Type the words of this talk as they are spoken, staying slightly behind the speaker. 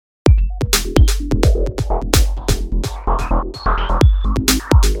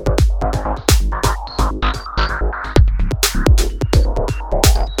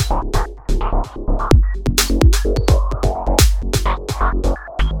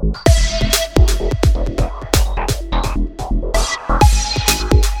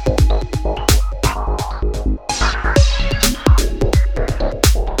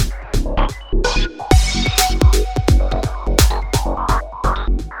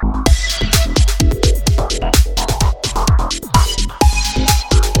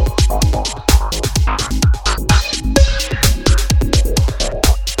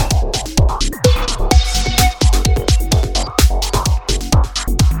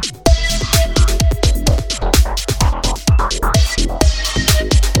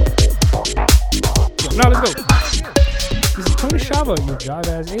Now let's go. This is Tony Shaba, your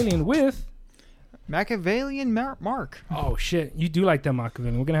jive-ass alien with... Machiavellian Mark. Oh, shit. You do like that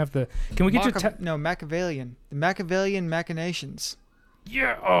Machiavellian. We're going to have to... Can we get your... No, Machiavellian. The Machiavellian Machinations.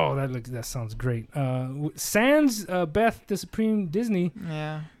 Yeah. Oh, that sounds great. Sans Beth, the Supreme Disney.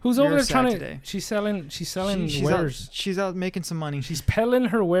 Yeah. Who's over there trying to... Today. She's selling wares. She's out making some money. She's peddling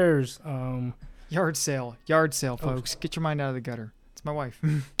her wares. Yard sale, folks. Get your mind out of the gutter. It's my wife.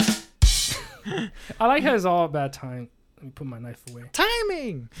 I like how it's all about time. Let me put my knife away.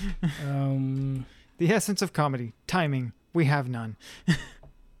 Timing. The essence of comedy. Timing. We have none.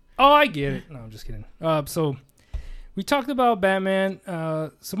 Oh, I get it. No, I'm just kidding. So we talked about Batman.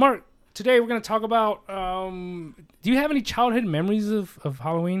 So Mark, today we're gonna talk about. Do you have any childhood memories of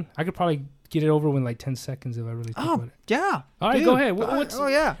Halloween? I could probably get it over in like 10 seconds if I really think about it. Yeah. All right, dude. go ahead.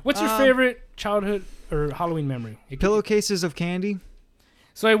 Yeah. What's your favorite childhood or Halloween memory? Pillowcases of candy.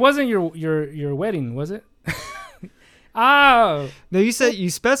 So it wasn't your wedding, was it? Oh. No, you said you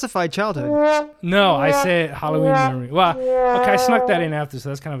specified childhood. No, I said Halloween memory. Well, okay, I snuck that in after, so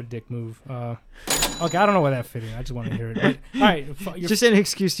that's kind of a dick move. Okay, I don't know why that fit in. I just want to hear it. But, all right. Just an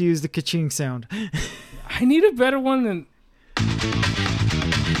excuse to use the ka-ching sound. I need a better one than...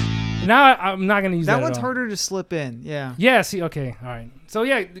 Now I'm not going to use that. That one's harder to slip in. Yeah. Yeah, see, okay. All right. So,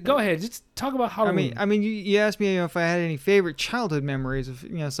 yeah, go ahead. Just talk about Halloween. I mean, you asked me if I had any favorite childhood memories of,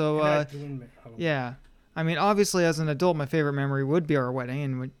 yeah. I mean, obviously, as an adult, my favorite memory would be our wedding,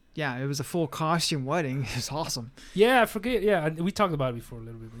 and it was a full costume wedding. It was awesome. Yeah, I forget. Yeah, we talked about it before a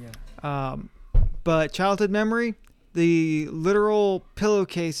little bit. Yeah. But childhood memory, the literal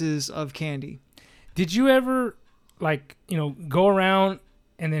pillowcases of candy. Did you ever, go around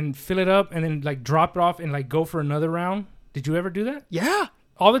and then fill it up and then drop it off and go for another round? Did you ever do that? Yeah.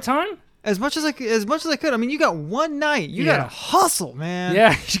 All the time? As much as I could. I mean, you got one night. You gotta hustle, man.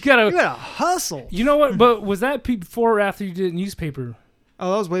 Yeah, you gotta hustle. You know what? But was that before or after you did newspaper?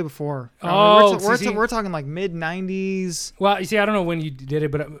 Oh, that was way before. We're talking like mid '90s. Well, you see, I don't know when you did it,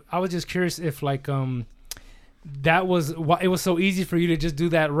 but I was just curious if that was why it was so easy for you to just do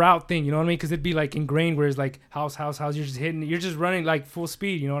that route thing. You know what I mean? Because it'd be ingrained, whereas house. You're just hitting. You're just running full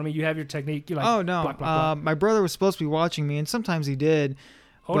speed. You know what I mean? You have your technique. You're oh no. Block, block, block. My brother was supposed to be watching me, and sometimes he did.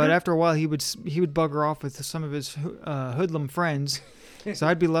 But after a while, he would bugger off with some of his hoodlum friends, so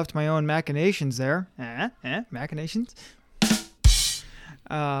I'd be left to my own machinations there. Machinations.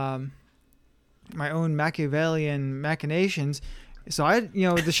 My own Machiavellian machinations. So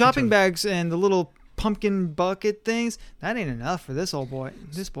the shopping bags and the little pumpkin bucket things, that ain't enough for this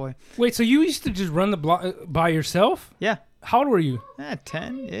boy. Wait, so you used to just run the block by yourself? Yeah. How old were you?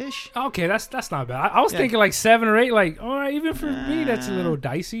 10-ish. Okay, that's not bad. I was thinking 7 or 8. All right, even for me, that's a little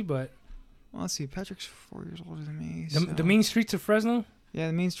dicey, but... Well, let's see. Patrick's 4 years older than me. The mean streets of Fresno? Yeah,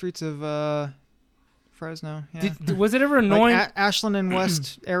 the mean streets of Fresno. Yeah. Was it ever annoying? Ashland and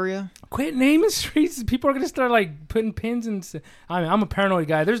West area? Quit naming streets. People are going to start, putting pins and... I mean, I'm a paranoid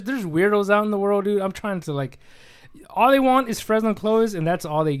guy. There's weirdos out in the world, dude. I'm trying to, all they want is Fresno clothes, and that's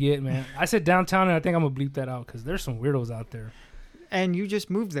all they get, man. I said downtown, and I think I'm going to bleep that out because there's some weirdos out there. And you just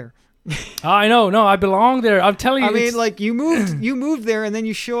moved there. I know. No, I belong there. I'm telling you. I mean, you moved there, and then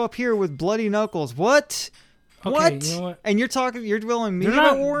you show up here with bloody knuckles. What? Okay, what? You know what? And you're telling me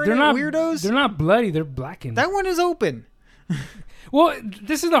about weirdos? They're not bloody. They're blackened. That one is open. Well,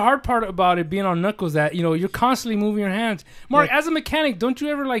 this is the hard part about it being on knuckles that, you're constantly moving your hands. Mark, as a mechanic, don't you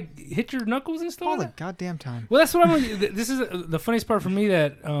ever, hit your knuckles and stuff? All the goddamn time. Well, that's what this is the funniest part for me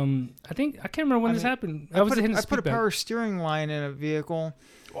that, I can't remember when this happened. I put a power steering line in a vehicle.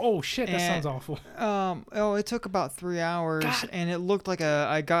 Oh, shit, that sounds awful. It took about 3 hours, and it looked like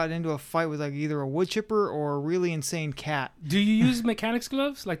I got into a fight with either a wood chipper or a really insane cat. Do you use mechanics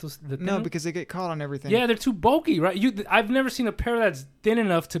gloves? No, because they get caught on everything. Yeah, they're too bulky, right? I've never seen a pair that's thin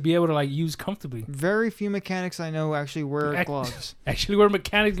enough to be able to use comfortably. Very few mechanics I know actually wear gloves. Actually wear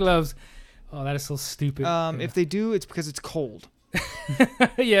mechanics gloves. Oh, that is so stupid. If they do, it's because it's cold.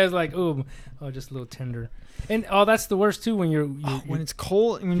 Yeah, it's like, oh, just a little tender. And that's the worst too when you're when it's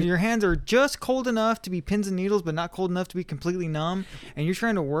cold, when your hands are just cold enough to be pins and needles, but not cold enough to be completely numb, and you're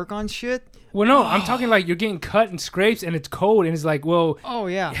trying to work on shit. Well, no, I'm talking like you're getting cut and scrapes, and it's cold, and it's like, well, oh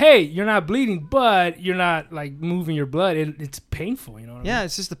yeah, hey, you're not bleeding, but you're not like moving your blood. It's painful, you know. What I mean?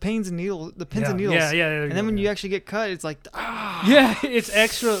 It's just the pins and needles. Yeah. And then when you actually get cut, it's like, yeah, it's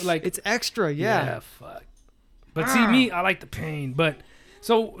extra. Like it's extra. Yeah, fuck. But see, me, I like the pain, but.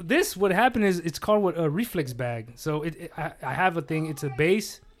 So this, what happened is, it's called a reflex bag. So I have a thing. It's a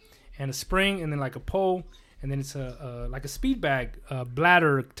base and a spring, and then like a pole, and then it's like a speed bag,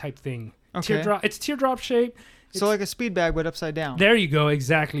 bladder type thing. Okay. Teardrop. It's teardrop shape. So like a speed bag, but upside down. There you go.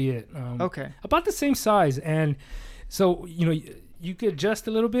 Exactly it. Okay. About the same size, and so you could adjust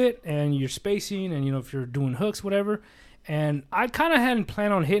a little bit, and your spacing, and if you're doing hooks, whatever. And I kind of hadn't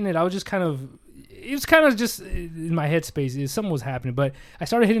planned on hitting it. I was just kind of. It was kind of just in my headspace. Something was happening, but I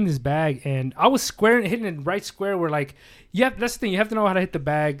started hitting this bag, and I was hitting it right square. Where like, that's the thing. You have to know how to hit the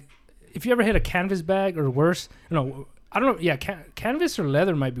bag. If you ever hit a canvas bag or worse, no, I don't know. Yeah, canvas or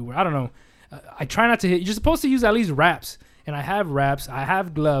leather might be worse. I don't know. I try not to hit. You're supposed to use at least wraps, and I have wraps. I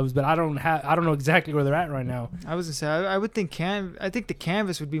have gloves, but I don't know exactly where they're at right now. I was gonna say I would think I think the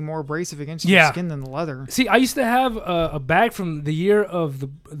canvas would be more abrasive against your skin than the leather. See, I used to have a bag from the year of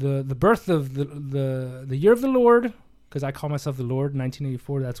the birth of the year of the Lord, because I call myself the Lord.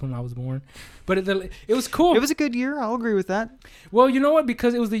 1984. That's when I was born. But it was cool. It was a good year. I'll agree with that. Well, you know what?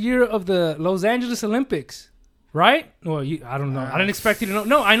 Because it was the year of the Los Angeles Olympics. Right? Well, I don't know. I didn't expect you to know.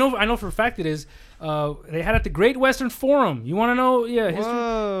 No, I know for a fact it is. They had it at the Great Western Forum. You want to know? Yeah. History?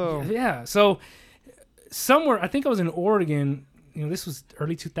 Whoa. Yeah. So somewhere, I think I was in Oregon. This was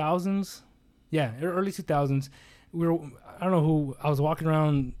early 2000s. Yeah, early 2000s. I don't know who. I was walking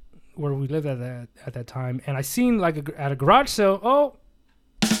around where we lived at that time, and I seen like at a garage sale. Oh,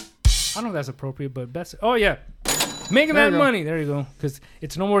 I don't know if that's appropriate, but best. Oh yeah, making that money. There you go. Because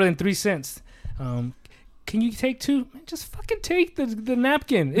it's no more than 3 cents. Can you take 2? Man, just fucking take the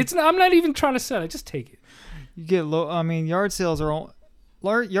napkin. I'm not even trying to sell it. Just take it. You get low. I mean, yard sales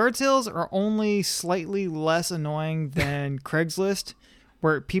are only slightly less annoying than Craigslist,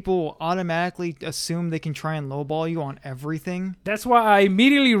 where people automatically assume they can try and lowball you on everything. That's why I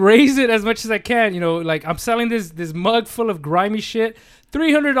immediately raise it as much as I can. Like I'm selling this mug full of grimy shit,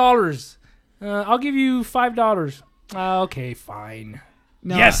 $300. I'll give you $5. Okay, fine.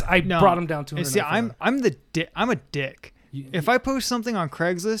 No, yes, I brought them down to. And see, I'm a dick. If I post something on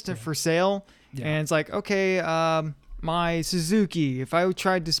Craigslist for sale, and it's like, okay, my Suzuki. If I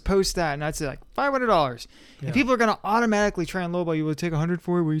tried to post that, and I'd say like $500, and people are gonna automatically try and lowball you. Will take 100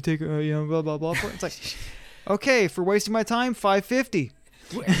 for it? Will you take blah blah blah? For it? It's like, okay, for wasting my time, $550.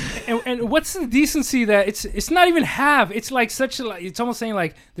 and what's the decency that it's not even half? It's like it's almost saying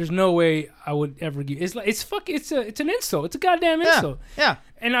like there's no way I would ever give. It's like it's an insult. It's a goddamn insult. Yeah.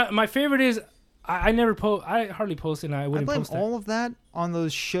 And my favorite is I never post. I hardly post, and I wouldn't post that. I blame all of that on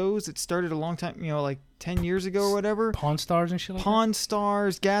those shows that started a long time, like 10 years ago or whatever. Pawn Stars and shit like Pawn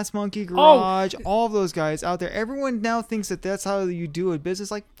Stars, Gas Monkey Garage, all of those guys out there. Everyone now thinks that that's how you do a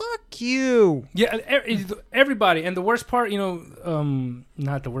business. Like, fuck you. Yeah, everybody. And the worst part,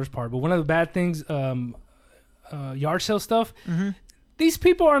 not the worst part, but one of the bad things, yard sale stuff. Mm-hmm. These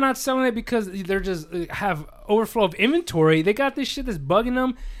people are not selling it because they're just have overflow of inventory. They got this shit that's bugging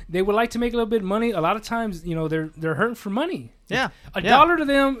them. They would like to make a little bit of money. A lot of times, they're hurting for money. Yeah, $1 to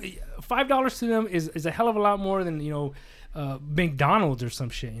them, $5 to them is a hell of a lot more than McDonald's or some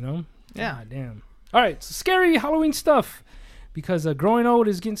shit. Yeah. God damn. All right, so scary Halloween stuff because growing old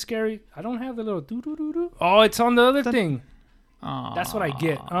is getting scary. I don't have the little doo doo doo doo. Oh, it's on the other thing. That's what I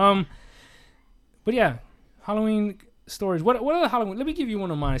get. But yeah, Halloween stories. What are the Halloween? Let me give you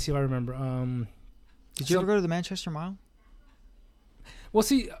one of mine. See if I remember. Did you ever go to the Manchester Mile? Well,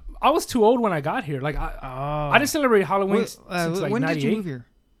 see, I was too old when I got here. Like I didn't celebrate Halloween since like when 98. Did you move here?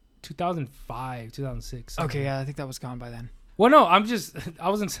 2005, 2006. Okay, yeah, I think that was gone by then. Well, no, I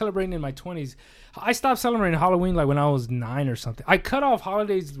wasn't celebrating in my 20s. I stopped celebrating Halloween like when I was 9 or something. I cut off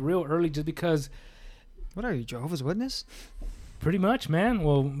holidays real early just because. What are you, Jehovah's Witness? Pretty much, man.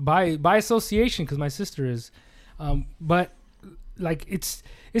 Well, by association, because my sister is. But like it's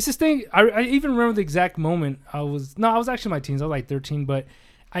this thing. I even remember the exact moment. I was actually in my teens. I was like 13, but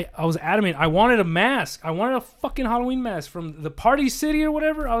I was adamant. I wanted a mask. I wanted a fucking Halloween mask from the Party City or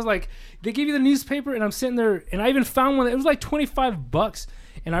whatever. I was like, they give you the newspaper, and I'm sitting there, and I even found one. It was like $25,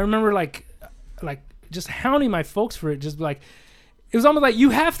 and I remember like just hounding my folks for it. Just like, It was almost like,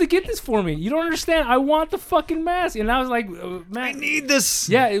 you have to get this for me. You don't understand. I want the fucking mask. And I was like, man, I need this.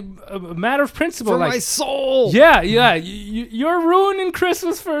 Yeah, a matter of principle. For like, my soul. Yeah. You're ruining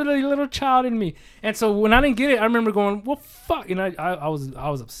Christmas for the little child in me. And so when I didn't get it, I remember going, well, fuck. And I was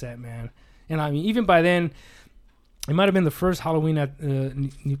upset, man. And I mean, even by then, it might have been the first Halloween at the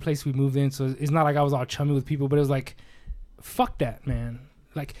new place we moved in. So it's not like I was all chummy with people, but it was like, fuck that, man.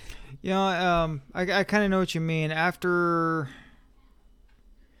 Like, you know, I kind of know what you mean. After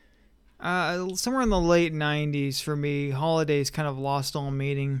somewhere in the late 90s for me, holidays kind of lost all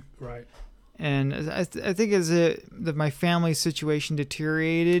meaning. Right. And I think as my family situation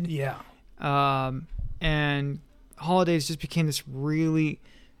deteriorated. Yeah. And holidays just became this really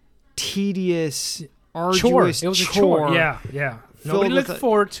tedious, arduous It was a chore. Yeah. Nobody looked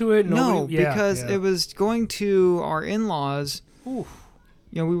forward to it. Because it was going to our in-laws. Oof.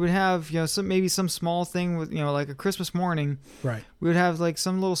 You know, we would have, you know, maybe some small thing with, you know, like a Christmas morning. Right. We would have like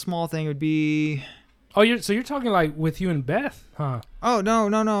some little small thing. It would be. Oh, you're talking like with you and Beth, huh? Oh,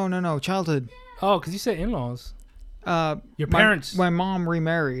 no. Childhood. Oh, because you said in-laws. Your parents. My mom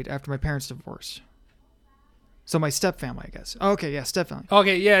remarried after my parents divorced. So my stepfamily, I guess. Oh, okay, yeah, stepfamily.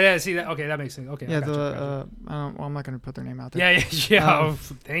 Okay, yeah. See that? Okay, that makes sense. Okay. Yeah, gotcha. well, I'm not going to put their name out there. Yeah.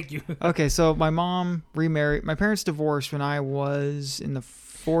 Thank you. Okay, so my mom remarried. My parents divorced when I was in the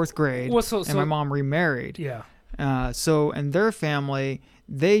 4th grade, and my mom remarried. Yeah. So in their family,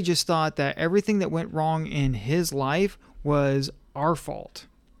 they just thought that everything that went wrong in his life was our fault.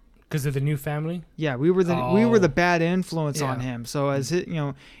 Because of the new family. Yeah, we were the bad influence on him. So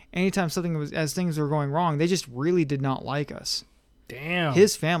anytime things were going wrong, they just really did not like us. Damn.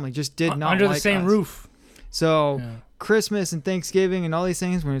 His family just did not under like the same us. Roof. So Christmas and Thanksgiving and all these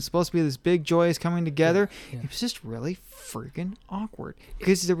things, when it's supposed to be this big joyous coming together, it was just really freaking awkward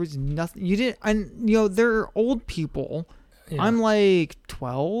because there was nothing. You didn't. And they're old people. Yeah. I'm like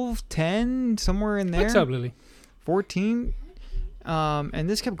 12, 10, somewhere in there. What's up, Lily? 14. And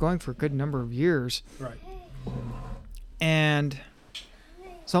this kept going for a good number of years. Right. And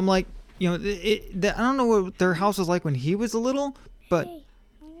so I'm like, I don't know what their house was like when he was little, but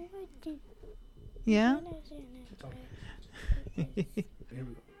yeah.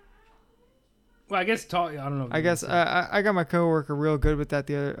 Well, I guess I don't know. I guess I got my coworker real good with that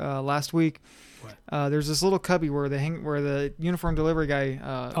the last week. What? There's this little cubby where the uniform delivery guy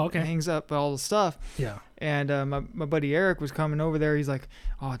hangs up all the stuff. Yeah. And my buddy Eric was coming over there. He's like,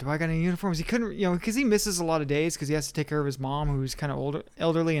 "Oh, do I got any uniforms?" He couldn't, because he misses a lot of days because he has to take care of his mom, who's kind of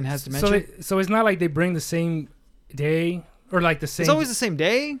elderly and has dementia. So it's not like they bring the same day or like the same. It's always the same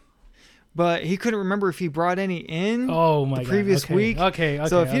day, but he couldn't remember if he brought any in. Oh my the previous God. week. Okay.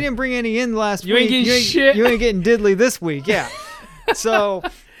 So if you didn't bring any in last you week, ain't getting shit. You ain't getting diddly this week. Yeah. So.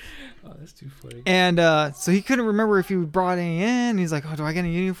 Oh, that's too funny. And so he couldn't remember if he brought any in. He's like, "Oh, do I get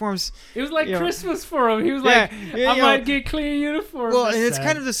any uniforms?" It was like Christmas for him. He was like, "I might get clean uniforms." Well, and it's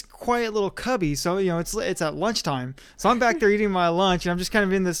kind of this quiet little cubby. So it's at lunchtime. So I'm back there eating my lunch, and I'm just kind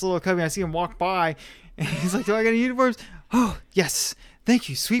of in this little cubby. And I see him walk by, and he's like, "Do I get any uniforms?" "Oh, yes, thank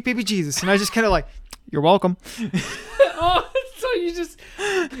you, sweet baby Jesus." And I just kind of like, "You're welcome." Oh, so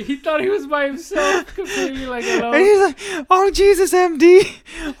he thought he was by himself, completely like alone. And he's like, "Oh, Jesus, MD.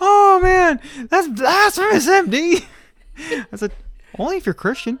 Oh, man, that's blasphemous, MD. I said, "Only if you're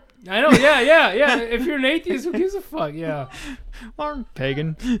Christian." I know, yeah. If you're an atheist, who gives a fuck? Yeah. Or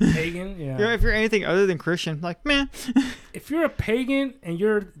pagan. Pagan, yeah. If you're anything other than Christian, like, man. If you're a pagan and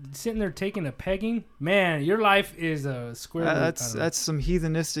you're sitting there taking a pegging, man, your life is a square root. That's some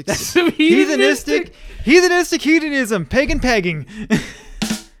heathenistic. That's some heathenistic hedonism. Pagan pegging.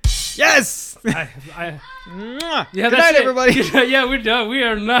 Yes. Yeah, Good night, everybody. Yeah, we're done. We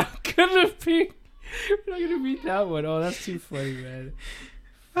are not gonna beat that one. Oh, that's too funny, man.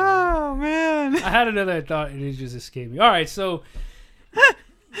 Oh man. I had another thought and it just escaped me. All right, so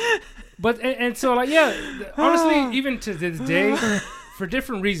but and so like honestly, even to this day, for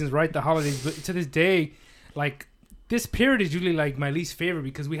different reasons, right? The holidays, but to this day, like this period is usually like my least favorite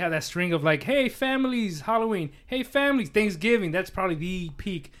because we have that string of like, hey families, Halloween, hey families, Thanksgiving, that's probably the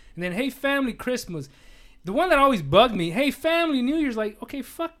peak. And then hey family, Christmas. The one that always bugged me, hey family, New Year's, like, okay,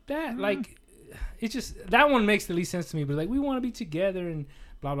 fuck that. Like it's just that one makes the least sense to me, but like we want to be together and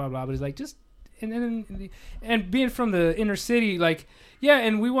blah blah blah, but it's like just and being from the inner city, like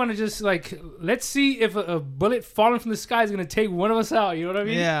and we want to just like let's see if a bullet falling from the sky is gonna take one of us out. You know what I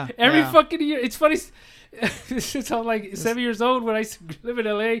mean? Yeah. Every fucking year, it's funny. Since I'm like 7 years old, when I used to live in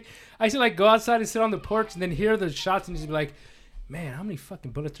LA, I used to like go outside and sit on the porch and then hear the shots and just be like, man, how many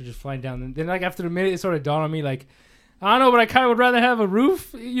fucking bullets are just flying down? And then like after a minute, it sort of dawned on me like, I don't know, but I kind of would rather have a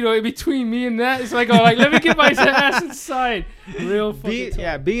roof, in between me and that. It's like, let me get my ass inside. Real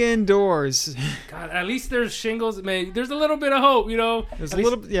fucking be indoors. God, at least there's shingles. Man, there's a little bit of hope, There's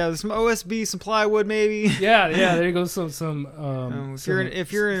there's some OSB, some plywood, maybe. Yeah. There you go. Some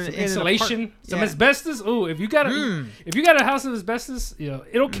if you're in insulation, some asbestos. Oh, if you got a house of asbestos,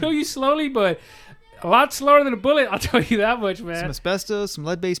 it'll kill you slowly, but a lot slower than a bullet. I'll tell you that much, man. Some asbestos, some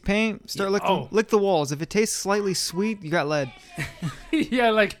lead-based paint. Lick the walls. If it tastes slightly sweet, you got lead. Yeah,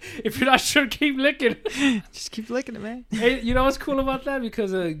 like if you're not sure, keep licking. Just keep licking it, man. Hey, you know what's cool about that?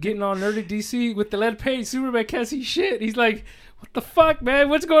 Because getting all nerdy DC with the lead paint, Superman can't see shit. He's like, what the fuck, man?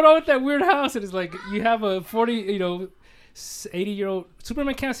 What's going on with that weird house? And it's like, you have a 80-year-old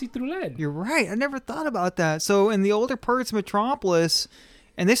Superman can't see through lead. You're right. I never thought about that. So in the older parts of Metropolis,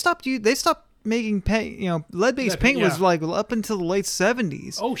 and they stopped making paint, lead-based paint was like up until the late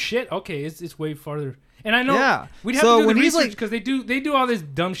 70s. Oh shit! Okay, it's way farther. And I know we'd have to do the research because they do all this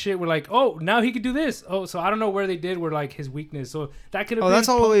dumb shit. We're like, oh, now he could do this. Oh, so I don't know where they did where like his weakness. So that could have. Oh, that's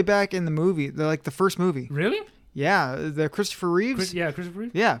all the way back in the movie, the first movie. Really? Yeah, the Christopher Reeves. Christopher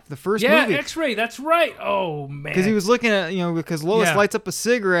Reeves. Yeah, the first movie. Yeah, X-ray. That's right. Oh man. Because he was looking at because Lois lights up a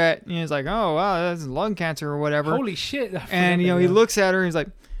cigarette and he's like, oh wow, that's lung cancer or whatever. Holy shit! And he looks at her and he's like.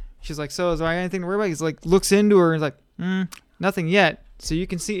 She's like, so is there anything to worry about? He's like, looks into her and he's like, nothing yet. So you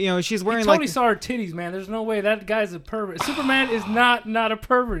can see, she's wearing totally saw her titties, man. There's no way that guy's a pervert. Superman is not a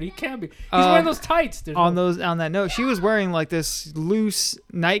pervert. He can't be. He's wearing those tights. On that note, she was wearing like this loose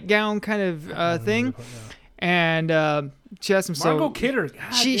nightgown kind of thing, and she asked him. Margot Kidder.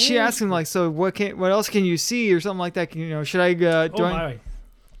 She asked him like, so what else can you see or something like that? Should I do?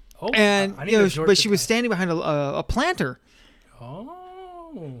 And but she was standing behind a planter. Oh.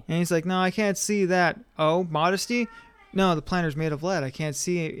 And he's like, no, I can't see that. Oh, modesty? No, the planter's made of lead. I can't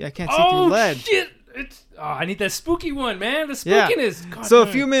see through lead. Oh, shit. I need that spooky one, man. The spookiness. Yeah. So a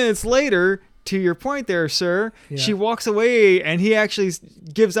few minutes later, to your point there, sir, she walks away and he actually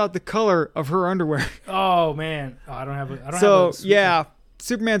gives out the color of her underwear. Oh, man. I don't have a...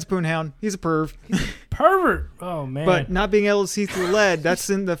 Superman's a poonhound. He's a perv. Pervert. Oh, man. But not being able to see through lead,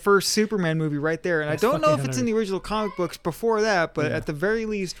 that's in the first Superman movie right there. And I don't know if it's in the original comic books before that, but at the very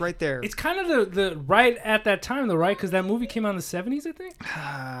least right there. It's kind of the right at that time, though, right? Because that movie came out in the 70s, I think?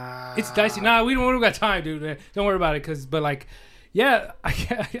 It's dicey. Nah, we don't got time, dude. Man. Don't worry about it.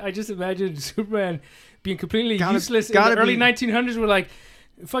 I just imagine Superman being completely useless in the early 1900s. We're like...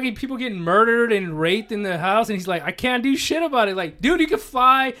 Fucking people getting murdered and raped in the house, and he's like, I can't do shit about it. Like, dude, you can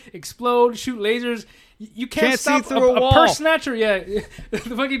fly, explode, shoot lasers. You can't stop see through a wall. Purse snatcher. Yeah, the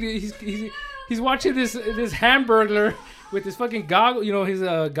fucking he's watching this Hamburglar with his fucking goggle, his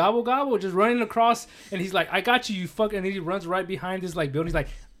gobble just running across, and he's like, I got you, you fuck, and then he runs right behind this like building. He's like,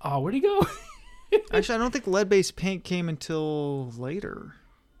 oh, where'd he go? Actually, I don't think lead-based paint came until later.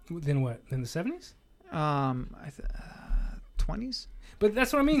 Then what? In the 70s? 20s. But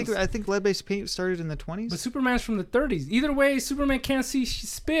that's what I mean. I think lead-based paint started in the 20s. But Superman's from the 30s. Either way, Superman can't see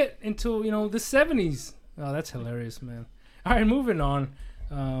spit until, the 70s. Oh, that's hilarious, man. All right, moving on.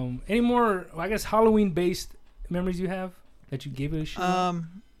 Any more, Halloween-based memories you have that you gave it a shot?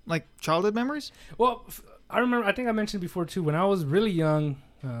 Like childhood memories? Well, I think I mentioned before, too, when I was really young,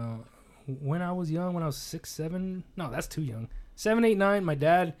 when I was 6, 7, no, that's too young. 7, 8, 9, my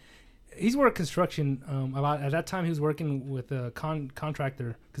dad... He's worked construction a lot. At that time, he was working with a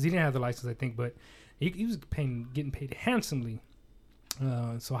contractor because he didn't have the license, I think, but he was getting paid handsomely.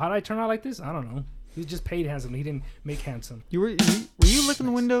 So how did I turn out like this? I don't know. He was just paid handsomely. He didn't make handsome. Were you licking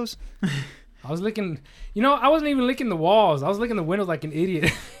the windows? I was licking, I wasn't even licking the walls. I was licking the windows like an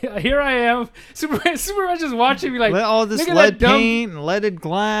idiot. Here I am. Superman just watching me like, all this lead paint and leaded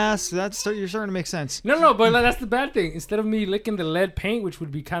glass. You're starting to make sense. No, but that's the bad thing. Instead of me licking the lead paint, which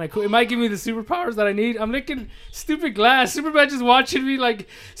would be kind of cool, it might give me the superpowers that I need. I'm licking stupid glass. Superman just watching me like,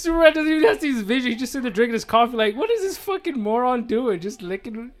 Superman doesn't even have to use vision. He just sitting there drinking his coffee like, what is this fucking moron doing? Just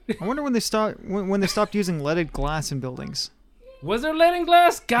licking. I wonder when they stopped using leaded glass in buildings. Was there lead in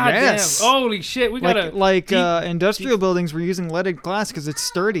glass? God damn. Holy shit. We gotta... industrial buildings were using leaded glass because it's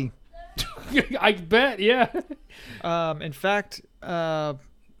sturdy. I bet, yeah. In fact,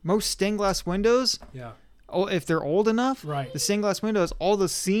 most stained glass windows... Yeah. Oh, if they're old enough, right? The stained glass windows, all the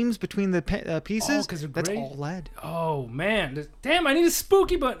seams between the pieces, that's all lead. Oh, man. Damn, I need a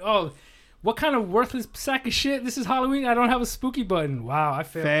spooky button. Oh, what kind of worthless sack of shit? This is Halloween. I don't have a spooky button. Wow, I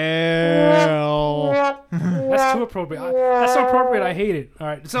failed. That's too appropriate. That's so appropriate. I hate it. All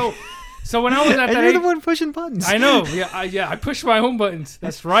right. So when I was at that you're the one pushing buttons. I know. Yeah, I push my own buttons.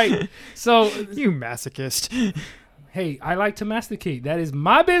 That's right. So you masochist. Hey, I like to masticate. That is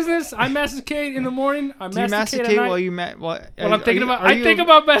my business. I masticate in the morning. I Do you masticate masticate at night. while you Well, I'm thinking about. I think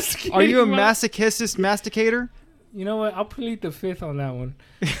about masticating. Are you a while- masochist masticator? You know what? I'll plead the fifth on that one.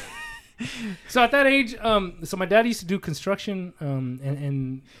 So at that age, so my dad used to do construction,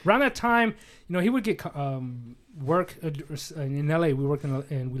 and around that time, he would get work in LA. We worked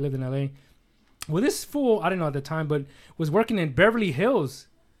and we lived in LA. Well, this fool, I didn't know at the time, but was working in Beverly Hills.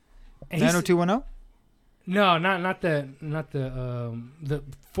 90210? No, not the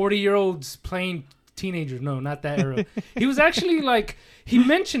 40-year-olds playing teenagers. No, not that era. He was actually he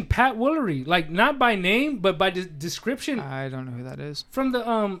mentioned Pat Woolery, not by name, but by description. I don't know who that is. From the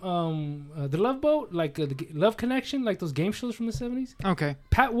Love Boat, the Love Connection, those game shows from the 70s. Okay.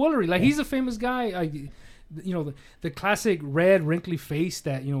 Pat Woolery, he's a famous guy. The classic red wrinkly face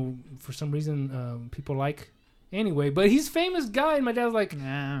that for some reason people like. Anyway, but he's a famous guy, and my dad was like,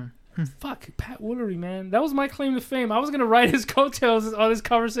 Yeah. fuck, Pat Woolery, man. That was my claim to fame. I was gonna write his coattails on this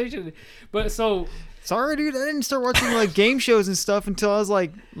conversation, but so. Sorry, dude. I didn't start watching game shows and stuff until I was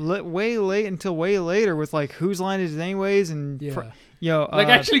way later with Whose Line Is It Anyways and Yeah.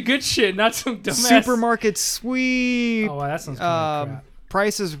 Actually good shit, not some dumbass. Supermarket Sweep. Oh, wow, that sounds kind of crap.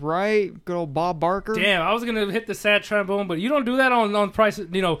 Price is Right. Good old Bob Barker. Damn, I was gonna hit the sad trombone, but you don't do that on Price.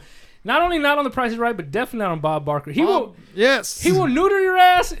 Not only not on the Price is Right, but definitely not on Bob Barker. He will neuter your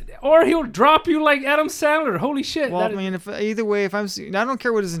ass, or he'll drop you like Adam Sandler. Holy shit! Well, either way, I don't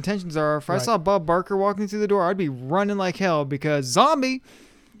care what his intentions are. If I saw Bob Barker walking through the door, I'd be running like hell because zombie.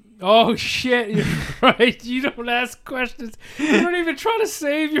 Oh shit! You're right. You don't ask questions. You don't even try to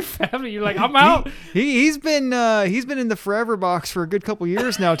save your family. You're like, I'm out. He's been in the forever box for a good couple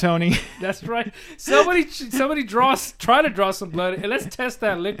years now, Tony. That's right. Somebody try to draw some blood, and let's test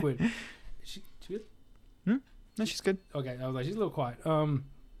that liquid. She good? No, she's good. Okay, I was like, she's a little quiet.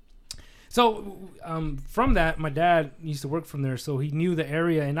 So from that, my dad used to work from there, so he knew the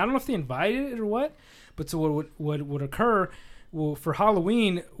area, and I don't know if they invited it or what, but so what would occur. Well, for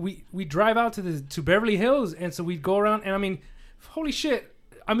Halloween, we drive out to Beverly Hills, and so we'd go around, and holy shit!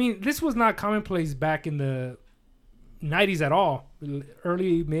 This was not commonplace back in the 90s at all,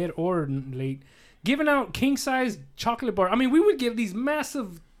 early, mid, or late. Giving out king size chocolate bar. We would give these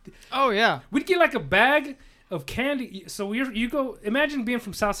massive. Oh yeah. We'd get a bag of candy. So you go. Imagine being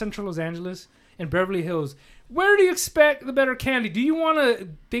from South Central Los Angeles and Beverly Hills. Where do you expect the better candy? Do you want to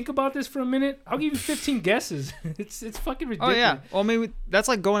think about this for a minute? I'll give you 15 guesses. It's fucking ridiculous. Oh yeah. Well, that's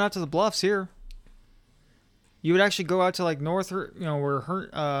like going out to the Bluffs here. You would actually go out to north, where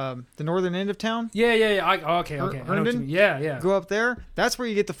the northern end of town. Yeah. Okay. Herndon? Yeah. Go up there. That's where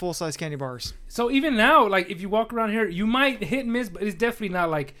you get the full size candy bars. So even now, if you walk around here, you might hit and miss, but it's definitely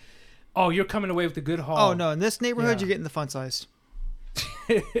not oh, you're coming away with a good haul. Oh no, in this neighborhood, you're getting the fun size.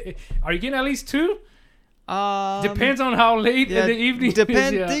 Are you getting at least 2? Depends on how late in the evening.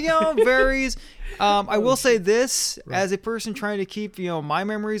 Varies. I will say this, as a person trying to keep my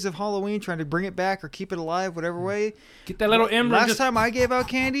memories of Halloween, trying to bring it back or keep it alive, whatever way. Get that little ember. Last time I gave out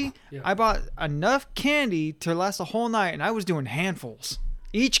candy, I bought enough candy to last a whole night, and I was doing handfuls.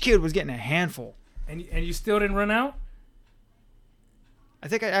 Each kid was getting a handful. And you still didn't run out? I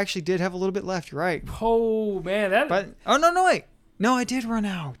think I actually did have a little bit left. You're right. Oh man, no, wait. No, I did run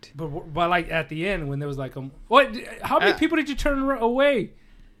out. But at the end when there was what? How many people did you turn away?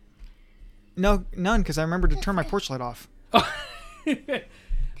 No, none, because I remember to turn my porch light off. Oh,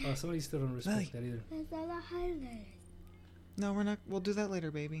 somebody still don't respect that either. No, we're not. We'll do that later,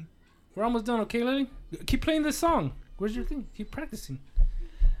 baby. We're almost done, okay, Lily? Keep playing this song. Where's your thing? Keep practicing.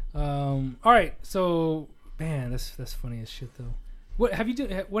 All right, so man, that's funny as shit though. What have you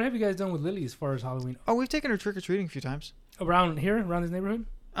guys done with Lily as far as Halloween? Oh, we've taken her trick or treating a few times. Around this neighborhood?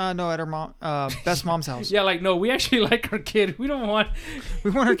 No, at her best mom's house. Yeah, no, we actually like our kid. We want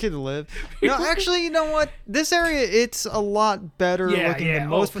her kid to live. No, actually, you know what? This area, it's a lot better looking than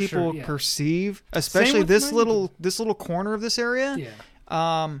most people perceive. Especially this little corner of this area.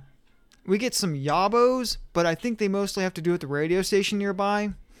 Yeah. We get some yabos, but I think they mostly have to do with the radio station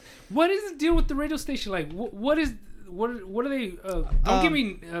nearby. What is the deal with the radio station? What are they? Don't give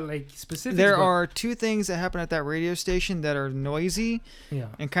me specifics. There are 2 things that happen at that radio station that are noisy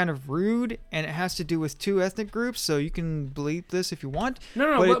and kind of rude, and it has to do with 2 ethnic groups. So you can bleep this if you want.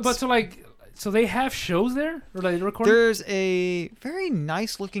 No. But so they have shows there, or recording? There's a very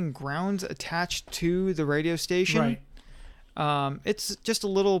nice looking grounds attached to the radio station. Right. It's just a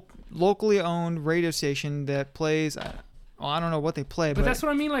little locally owned radio station that plays. I don't know what they play, but that's what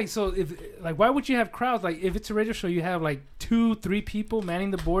I mean. So if why would you have crowds? If it's a radio show, you have 2-3 people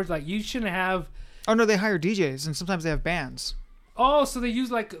manning the boards. You shouldn't have. Oh no, they hire DJs and sometimes they have bands. Oh, so they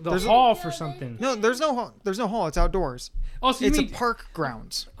use like the hall for something. No, there's no hall. It's outdoors. Oh, so it's a park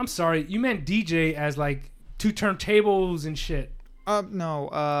grounds. I'm sorry, you meant DJ as like 2 turntables and shit. No.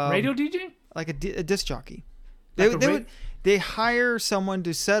 Radio DJ? Like a disc jockey. Like They hire someone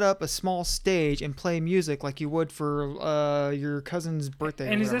to set up a small stage and play music like you would for your cousin's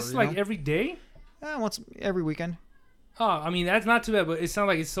birthday. And or is whatever, this like every day? Once every weekend. Oh, I mean that's not too bad, but it sounds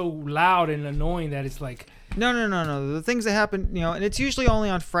like it's so loud and annoying that it's like. No. The things that happen, and it's usually only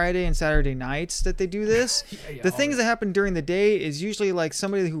on Friday and Saturday nights that they do this. The things that happen during the day is usually like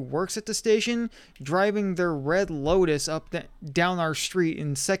somebody who works at the station driving their red Lotus down our street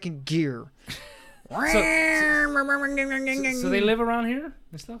in second gear. So they live around here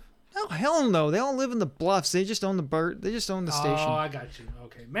and stuff? Oh hell no! They all live in the Bluffs. They just own They just own the station. Oh, I got you.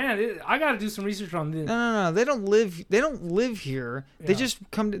 Okay, man, I got to do some research on this. No. They don't live here. Yeah. They just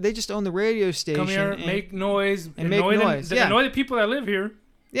They just own the radio station. Come here, make noise, and annoy annoy the people that live here.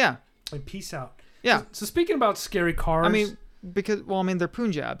 Yeah. And peace out. Yeah. So speaking about scary cars. I mean, they're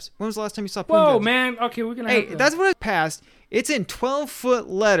Punjabs. When was the last time you saw Punjabs? Whoa, man. Okay, we're gonna. Hey, that's what it passed. It's in 12-foot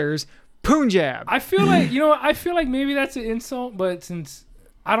letters. Punjab. I feel like maybe that's an insult, but since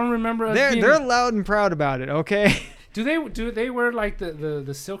I don't remember, they're loud and proud about it. Okay. Do they wear like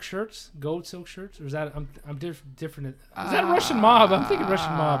the silk shirts, gold silk shirts, or is that I'm different? Is that Russian mob? I'm thinking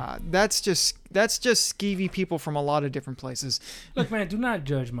Russian mob. That's just skeevy people from a lot of different places. Look, man, do not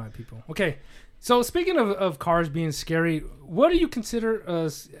judge my people. Okay, so speaking of cars being scary, what do you consider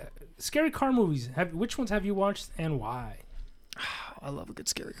scary car movies? Which ones have you watched and why? I love a good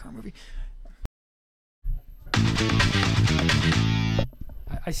scary car movie.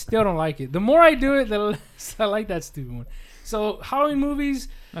 I still don't like it. The more I do it, the less I like that stupid one. So Halloween movies.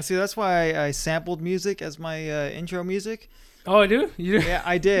 Now, see, that's why I sampled music as my intro music. Oh, I do? You do? Yeah,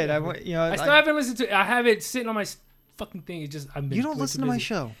 I did. I still haven't listened to it. I have it sitting on my fucking thing. It's just I've been. You don't listen to my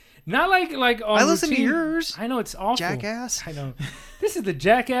show. Not like on I listen routine. to yours. I know it's awful. Jackass. I know. This is the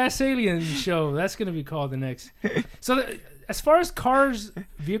Jackass Alien show. That's gonna be called the next. So as far as cars,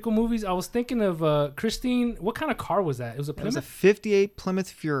 vehicle movies, I was thinking of Christine. What kind of car was that? It was a Plymouth. It was a '58 Plymouth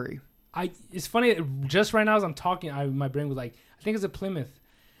Fury. It's funny. Just right now as I'm talking, my brain was like, I think it's a Plymouth.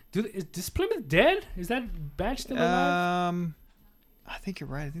 Is this Plymouth dead? Is that badge still alive? I think you're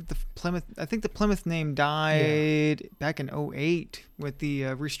right. I think the Plymouth name died back in 2008 with the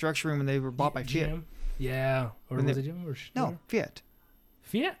restructuring when they were bought by Fiat. Yeah. Or was it GM? No, Fiat.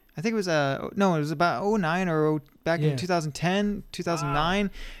 Fiat? I think it was it was about 2009 or back in 2010, 2009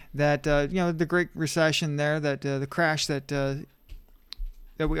 that the Great Recession there, that the crash that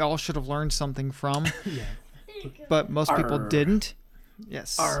we all should have learned something from. Yeah. But most people didn't.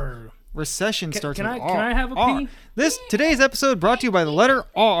 Yes. Recession starts with R. Can I have a P? Today's episode brought to you by the letter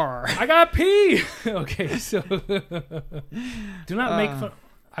R. I got P. Okay, so do not make fun.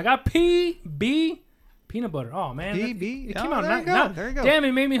 I got P, B, peanut butter. Oh man, B. It came out there you go. Damn,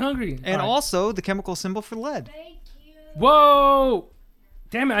 it made me hungry. And also the chemical symbol for lead. Thank you. Whoa.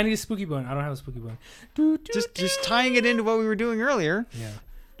 Damn it, I need a spooky bun. I don't have a spooky bun. Just tying it into what we were doing earlier. Yeah.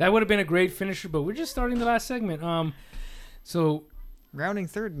 That would have been a great finisher, but we're just starting the last segment. So rounding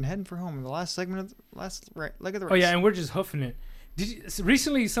third and heading for home in the last segment of the last leg of the race. Oh yeah, and we're just hoofing it.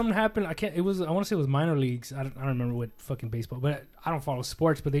 Recently something happened. I want to say it was minor leagues. I don't remember what fucking baseball, but I don't follow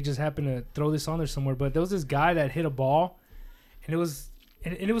sports. But they just happened to throw this on there somewhere. But there was this guy that hit a ball, and he was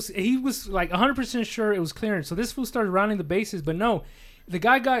like 100% sure it was clearance. So this fool started rounding the bases, but no, the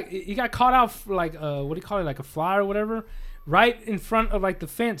guy got caught out like what do you call it, like a fly or whatever, right in front of like the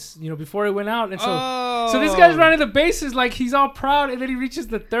fence, before it went out. And so this guy's running the bases like he's all proud, and then he reaches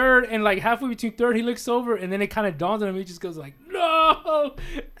the third, and like halfway between third he looks over, and then it kind of dawns on him. He just goes like, no.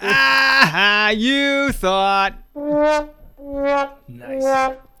 You thought.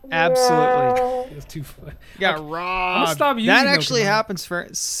 Nice. Absolutely. It was too fun. Got robbed. I'm gonna stop using that those, actually happens for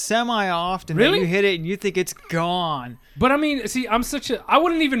semi-often. Really? That you hit it and you think it's gone. But I mean, see, I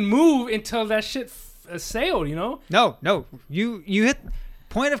wouldn't even move until that shit sailed, No. You hit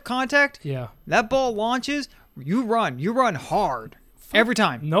point of contact. Yeah. That ball launches. You run hard. Every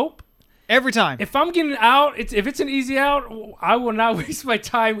time. Nope. Every time. If I'm getting out, if it's an easy out, I will not waste my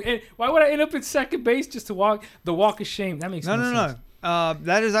time. And why would I end up at second base just to walk the walk of shame? That makes no sense. No.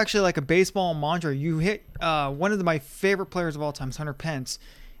 That is actually like a baseball mantra. You hit one of my favorite players of all time, Hunter Pence.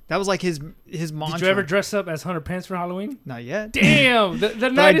 That was like his mantra. Did you ever dress up as Hunter Pence for Halloween? Not yet. Damn, the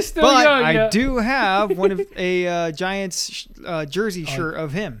night is still young. I do have one of a Giants jersey shirt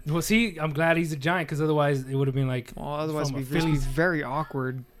of him. Well, see, I'm glad he's a Giant, because otherwise it would have been like. Well, otherwise it'd be very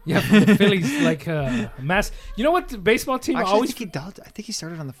awkward. Yeah, from the Phillies, like mass. You know what the baseball team Actually, always. I think he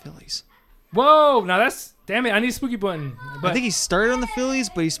started on the Phillies. Whoa! Now that's Damn it! I need a spooky button. But I think he started on the Phillies,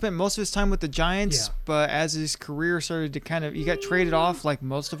 but he spent most of his time with the Giants. Yeah. But as his career started to he got traded off like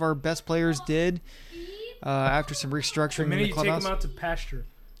most of our best players did after some the restructuring in minute the you clubhouse. take him out to pasture.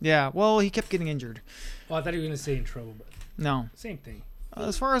 Yeah, well, he kept getting injured. Oh, I thought you were gonna say in trouble, but No. same thing.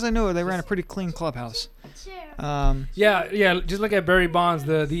 As far as I know, they ran a pretty clean clubhouse. Yeah. Just look at Barry Bonds,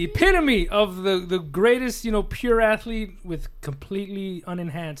 the epitome of the greatest, pure athlete with completely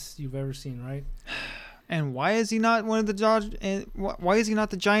unenhanced you've ever seen, right? And why is he not one of the why is he not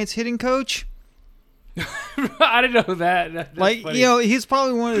the Giants hitting coach? I didn't know that. That's funny. He's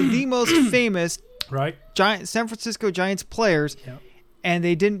probably one of the most famous Right? San Francisco Giants players. Yeah. And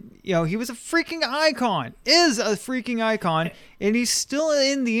they didn't, he was a freaking icon, is a freaking icon, and he's still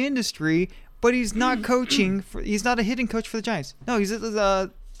in the industry, but he's not coaching. He's not a hitting coach for the Giants. No, he's at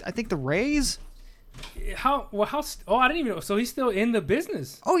I think the Rays. Oh, I didn't even know. So he's still in the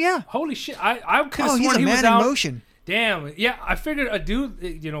business. Oh, yeah. Holy shit. I could have Oh, he's sworn a he man was in out. motion. Damn. Yeah, I figured a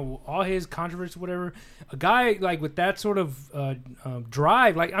dude, all his controversy, whatever, a guy like with that sort of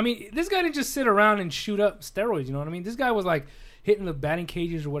drive, like, I mean, this guy didn't just sit around and shoot up steroids, you know what I mean? This guy was like hitting the batting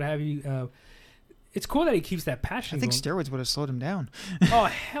cages or what have you. It's cool that he keeps that passion I think going. steroids would have slowed him down. Oh,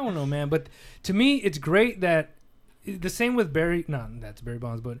 hell no, man. But to me, it's great that the same with that's Barry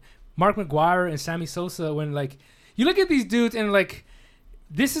Bonds, but Mark McGwire and Sammy Sosa, when like you look at these dudes and like,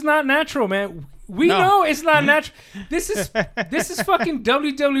 this is not natural, man. We know it's not natural. This is fucking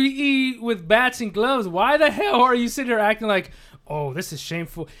WWE with bats and gloves. Why the hell are you sitting here acting like, oh, this is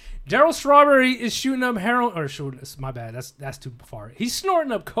shameful? Darryl Strawberry is shooting up heroin, my bad. That's too far. He's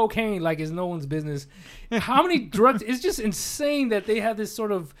snorting up cocaine like it's no one's business. How many drugs? It's just insane that they have this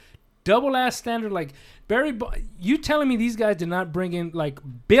sort of double ass standard. Like you telling me these guys did not bring in like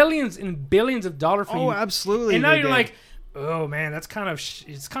billions and billions of dollars for you? Oh, absolutely. And now you're like, oh man, that's kind of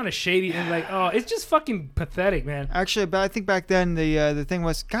shady, and like, oh, it's just fucking pathetic, man. Actually, but I think back then the thing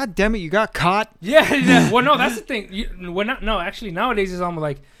was, God damn it, you got caught. Yeah. Well, no, that's the thing. Actually, nowadays it's almost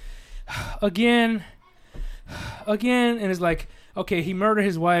like, again, and it's like, okay, he murdered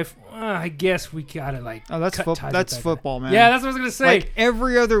his wife. I guess we gotta like. Oh, that's football, man. Yeah, that's what I was gonna say. Like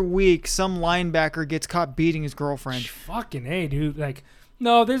every other week, some linebacker gets caught beating his girlfriend. Fucking A, dude. Like,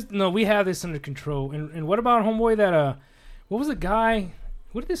 we have this under control. And what about homeboy that what was the guy?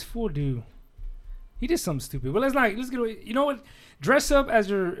 What did this fool do? He did something stupid. But let's get away. You know what? Dress up as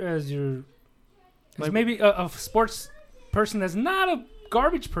maybe a sports person that's not a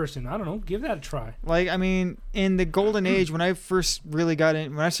garbage person. I don't know. Give that a try. Like, I mean, in the golden age, when I first really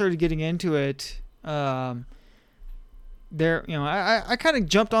when I started getting into it, I kind of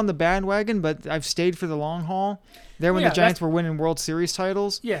jumped on the bandwagon, but I've stayed for the long haul. When the Giants were winning World Series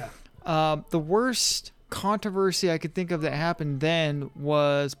titles. Yeah. The worst controversy I could think of that happened then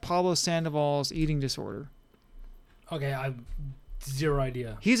was Pablo Sandoval's eating disorder. Okay, I have zero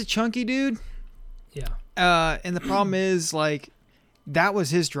idea. He's a chunky dude. Yeah. And the problem is, like, that was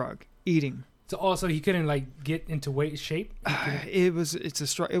his drug, eating. So also he couldn't like get into shape. It was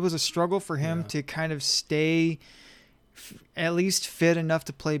a struggle for him to kind of stay at least fit enough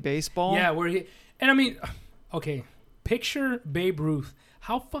to play baseball. Yeah, and I mean, okay, picture Babe Ruth.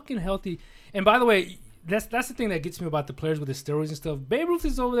 How fucking healthy. And by the way, that's the thing that gets me about the players with the steroids and stuff. Babe Ruth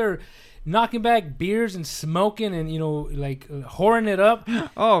is over there knocking back beers and smoking and, whoring it up.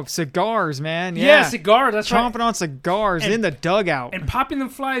 Oh, cigars, man. Yeah, cigars. That's chomping right. on cigars in the dugout. And popping them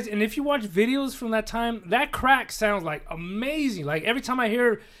flies. And if you watch videos from that time, that crack sounds like amazing. Like every time I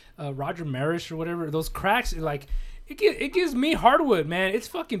hear Roger Maris or whatever, those cracks, like it gives me hardwood, man. It's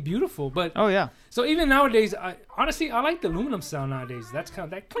fucking beautiful. But oh, yeah. So even nowadays, honestly, I like the aluminum sound nowadays. That's kind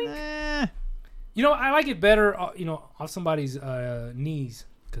of that clink. I like it better, off somebody's knees,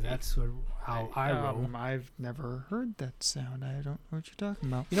 because that's sort of how I roll. I've never heard that sound. I don't know what you're talking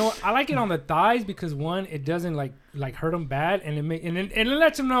about. You know what? I like it on the thighs because one, it doesn't like hurt them bad, and it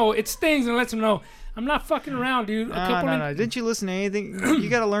lets them know, it stings and lets them know I'm not fucking around, dude. No. Didn't you listen to anything? You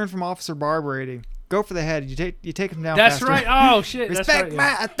got to learn from Officer Barbary. Go for the head. You take him down. That's faster. right. Oh shit. Respect that's right,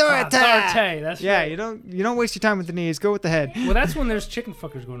 my authority. That's yeah, right. you don't waste your time with the knees. Go with the head. Well, that's when there's chicken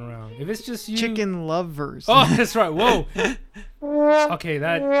fuckers going around. If it's just you, chicken lovers. Oh, that's right. Whoa. Okay,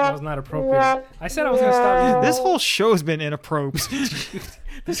 that was not appropriate. I said I was gonna stop using this whole show's been inappropriate.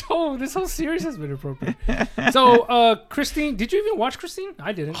 this whole series has been appropriate. So, Christine, did you even watch Christine?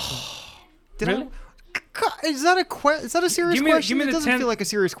 I didn't. Did really? I? God, is that a serious question? It doesn't feel like a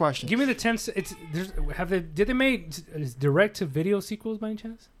serious question. Give me the 10. Did they make direct to video sequels by any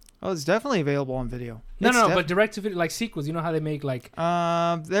chance? Oh, it's definitely available on video. No, but direct to video, like sequels. You know how they make like.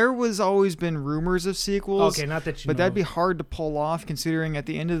 There was always been rumors of sequels. Okay, not that you. But know. that'd be hard to pull off, considering at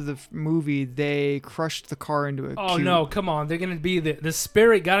the end of the movie they crushed the car into a. Oh cube. no! Come on, they're gonna be the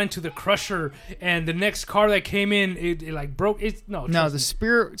spirit got into the crusher, and the next car that came in, it like broke. It's no. No, the me.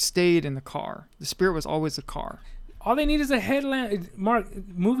 spirit stayed in the car. The spirit was always the car. All they need is a headlamp. Mark,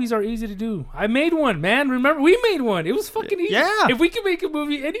 movies are easy to do. I made one, man. Remember, we made one. It was fucking easy. Yeah. If we can make a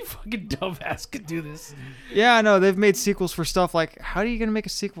movie, any fucking dumbass could do this. Yeah, I know. They've made sequels for stuff like, how are you gonna make a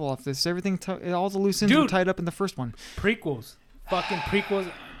sequel off this? Everything, all the loose ends are tied up in the first one. Prequels, fucking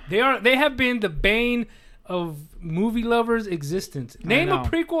prequels. They have been the bane of movie lovers' existence. Name a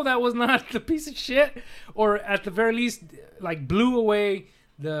prequel that was not the piece of shit, or at the very least, like blew away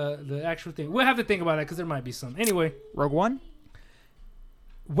the actual thing. We'll have to think about that because there might be some. Anyway, Rogue One.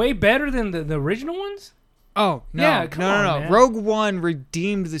 Way better than the original ones. Oh no! Yeah, no! Rogue One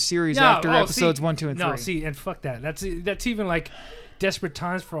redeemed the series after episodes 1, 2, and 3. No, see, and fuck that. That's even like Desperate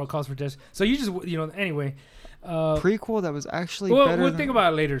Times for All Calls for Desperate. So you just anyway. Prequel that was actually better. We'll think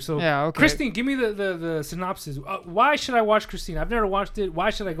about it later. So yeah, okay. Christine, give me the synopsis. Why should I watch Christine? I've never watched it. Why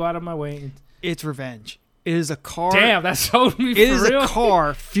should I go out of my way? It's revenge. It is a car. Damn, that sold me. It is a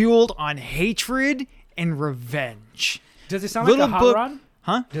car fueled on hatred and revenge. Does it sound like a hot rod?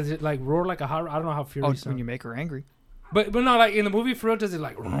 Huh? Does it like roar like a hot rod? I don't know how Fury sounds. When you make her angry. But no, like in the movie for real, does it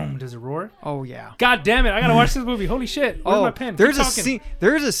like does it roar? Oh yeah. God damn it! I gotta watch this movie. Holy shit! Where's my pen? There's a scene.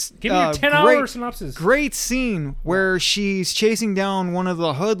 There's a give me a 10-hour synopsis. Great scene where she's chasing down one of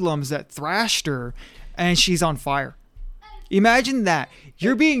the hoodlums that thrashed her, and she's on fire. Imagine that.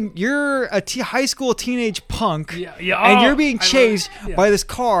 You're a high school teenage punk, and you're being chased by this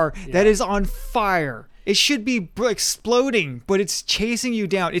car that is on fire. It should be exploding, but it's chasing you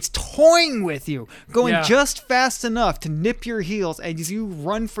down. It's toying with you, going just fast enough to nip your heels as you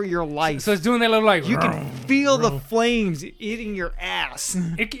run for your life. So it's doing that little like. You can feel the flames eating your ass.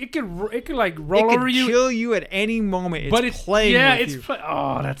 It could like roll over you. It could kill you at any moment. It's playing with you.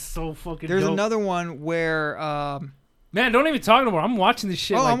 Oh, that's so fucking. There's dope. another one where. Man, don't even talk anymore. I'm watching this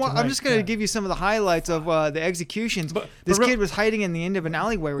shit. I'm just going to give you some of the highlights of the executions. This kid was hiding in the end of an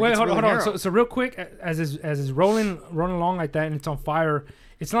alleyway. Wait, hold on. So real quick, as is rolling along like that, and it's on fire.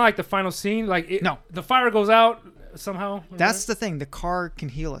 It's not like the final scene. No, the fire goes out somehow. That's the thing. The car can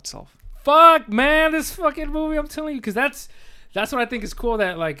heal itself. Fuck, man, this fucking movie. I'm telling you, because that's what I think is cool.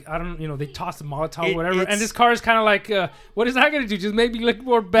 That like they toss a Molotov or whatever, and this car is kind of like, what is that gonna do? Just make me look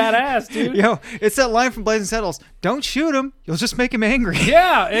more badass, dude. Yo, it's that line from Blazing Saddles. Don't shoot him. You'll just make him angry.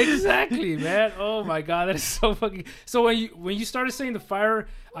 Yeah, exactly, man. Oh my god, that is so fucking. So when you started saying the fire,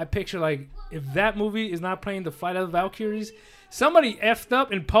 I picture like if that movie is not playing the Flight of the Valkyries, somebody effed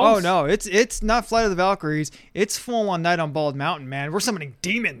up in post. Oh no, it's not Flight of the Valkyries. It's full on Night on Bald Mountain, man. We're summoning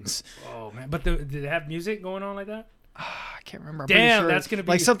demons. Oh man, but did they have music going on like that? I can't remember. Damn, that's gonna be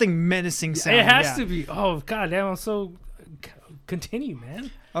like something menacing sound. It has to be. Oh god damn, I'm so. Continue,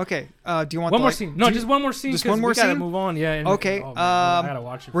 man. Okay. Do you want one more scene? No, just one more scene. Just one more scene. We gotta move on. Yeah. Okay. Man, I gotta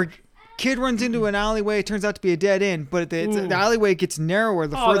watch it. Kid runs into an alleyway. It turns out to be a dead end, but the alleyway gets narrower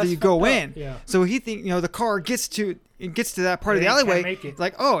the further you go in. Yeah. So he the car gets to that part of the alleyway. It's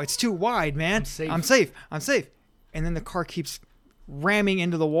like, oh, it's too wide, man. I'm safe. And then the car keeps ramming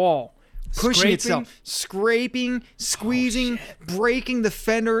into the wall. Pushing itself, scraping, squeezing, breaking the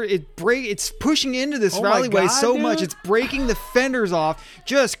fender. It's pushing into this alleyway so much. It's breaking the fenders off,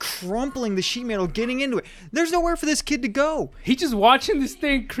 just crumpling the sheet metal, getting into it. There's nowhere for this kid to go. He's just watching this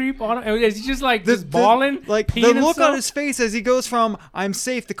thing creep on him. Is he just like just bawling? Like the look on his face as he goes from "I'm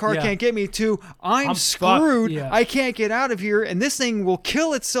safe, the car can't get me" to "I'm screwed, I can't get out of here, and this thing will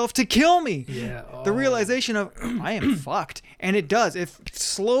kill itself to kill me." Yeah. The realization of I am fucked, and it does. It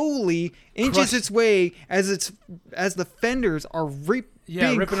slowly inches its way as the fenders are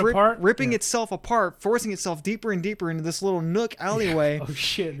ripping itself apart, forcing itself deeper and deeper into this little nook alleyway. Oh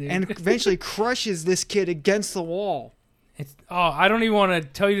shit, dude. And eventually crushes this kid against the wall. I don't even want to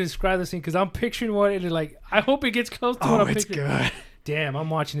tell you to describe this thing because I'm picturing what it is like. I hope it gets close to what I'm picturing. Oh, it's good. Damn, I'm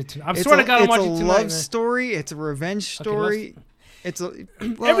watching it tonight. I'm watching it tonight. It's a love story. It's a revenge story.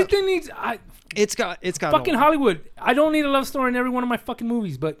 Everything needs. It's got fucking Hollywood. I don't need a love story in every one of my fucking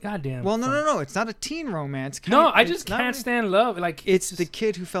movies, but goddamn. Well, no. It's not a teen romance. I just can't stand love. Like it's the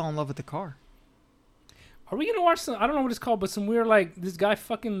kid who fell in love with the car. Are we gonna watch some? I don't know what it's called, but some weird like this guy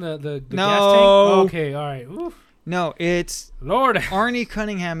fucking the no. gas tank. Oh, okay, all right. Oof. No, it's Lord. Arnie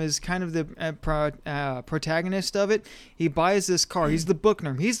Cunningham is kind of the protagonist of it. He buys this car. He's the book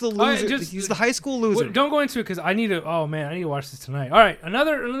nerd. He's the loser. He's the high school loser. Don't go into it because I need to. Oh man, I need to watch this tonight. All right,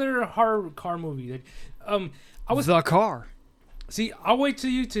 another horror car movie. The Car. See, I'll wait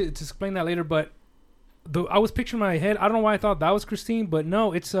till you to explain that later. But I was picturing in my head. I don't know why I thought that was Christine, but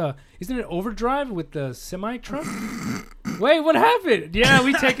no, it's isn't it Overdrive with the semi truck? Wait, what happened? Yeah,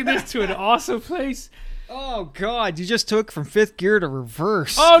 we taking this to an awesome place. Oh God, you just took from fifth gear to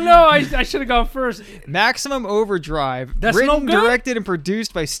reverse. Oh no, I should have gone first. Maximum Overdrive. That's written, no good? directed, and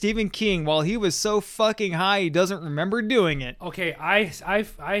produced by Stephen King. While he was so fucking high, he doesn't remember doing it. Okay, I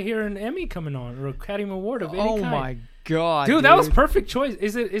hear an Emmy coming on or Academy Award of any Oh kind. my God, dude, that was perfect choice.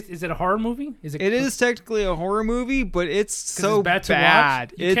 Is it a horror movie? It is technically a horror movie, but it's so it's bad to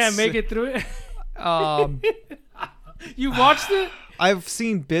bad. watch. You can't make it through it. You watched it? I've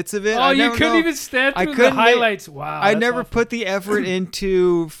seen bits of it. Oh, you couldn't even stand through the highlights. Wow. I never put the effort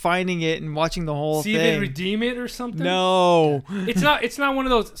into finding it and watching the whole thing. See if they redeem it or something? No. It's not one of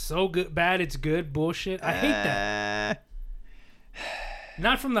those so good bad it's good bullshit. I hate that.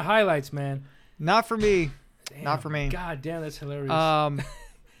 Not from the highlights, man. Not for me. Damn, not for me. God damn, that's hilarious.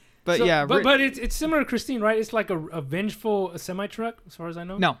 But so, yeah, but it's similar to Christine, right? It's like a vengeful semi truck, as far as I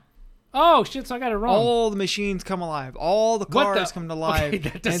know. No. Oh shit! So I got it wrong. All the machines come alive. All the cars come to life. Okay,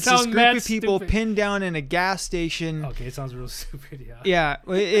 that and it's sounds this group mad of people stupid. pinned down in a gas station. Okay, it sounds real stupid. Yeah. Yeah,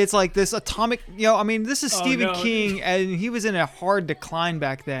 it's like this atomic. I mean, this is Stephen no. King, and he was in a hard decline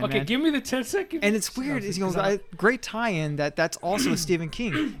back then. Okay, man. give me the 10 seconds. And it's weird. Great tie-in that's also a Stephen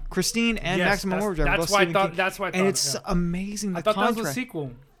King. Christine and Maximum Overdrive. That's why I thought. That's why I thought. And it's amazing. I thought that was a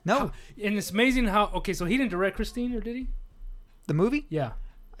sequel. No. And it's amazing how. Okay, so he didn't direct Christine, or did he? The movie? Yeah.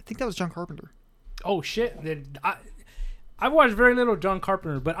 I think that was John Carpenter. Oh shit! Then I watched very little John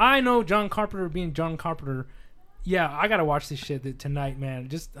Carpenter, but I know John Carpenter being John Carpenter. Yeah, I gotta watch this shit tonight, man.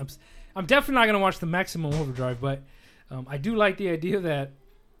 I'm definitely not gonna watch the Maximum Overdrive, but I do like the idea that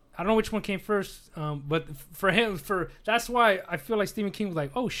I don't know which one came first, but for him, that's why I feel like Stephen King was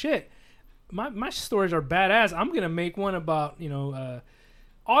like, oh shit, my stories are badass. I'm gonna make one about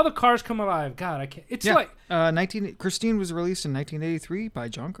all the cars come alive. God, I can't. It's like Christine was released in 1983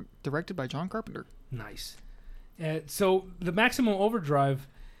 directed by John Carpenter. Nice. So the Maximum Overdrive,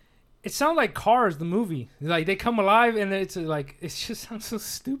 it sounds like Cars, the movie. Like they come alive, and it's like it just sounds so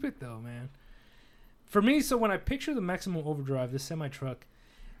stupid though, man. For me, so when I picture the Maximum Overdrive, the semi truck,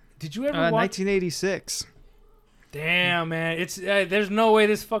 did you ever watch 1986? Damn, man, it's there's no way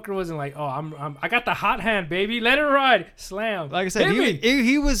this fucker wasn't like, oh, I got the hot hand, baby, let it ride, slam. Like I said,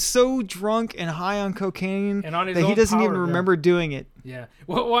 he was so drunk and high on cocaine and on his that he doesn't even power, remember doing it. Yeah,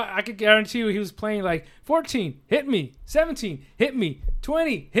 well, I could guarantee you he was playing like 14, hit me, 17, hit me,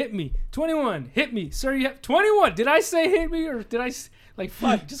 20, hit me, 21, hit me, sir, you have 21. Did I say hit me or did I like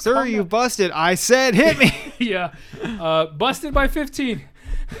fuck? Just sir, you busted. I said hit me. Yeah, busted by 15.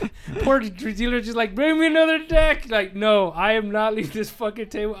 Poor dealer just like, bring me another deck. Like, no, I am not leaving this fucking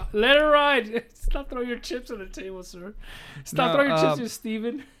table. Let it ride. Stop throwing your chips on the table, sir. Stop throwing your chips here,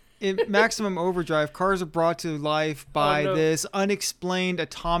 Steven. In Maximum Overdrive, cars are brought to life by this unexplained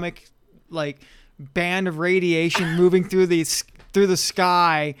atomic band of radiation moving through the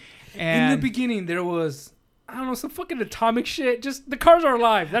sky. And in the beginning, there was, I don't know, some fucking atomic shit. Just the cars are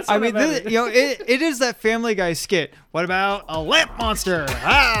alive. That's all it is that Family Guy skit. What about a lamp monster?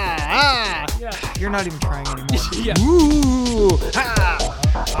 Yeah. You're not even trying anymore. Yeah. Ooh.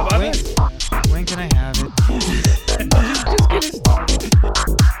 How about this? When can I have it? Just get it started.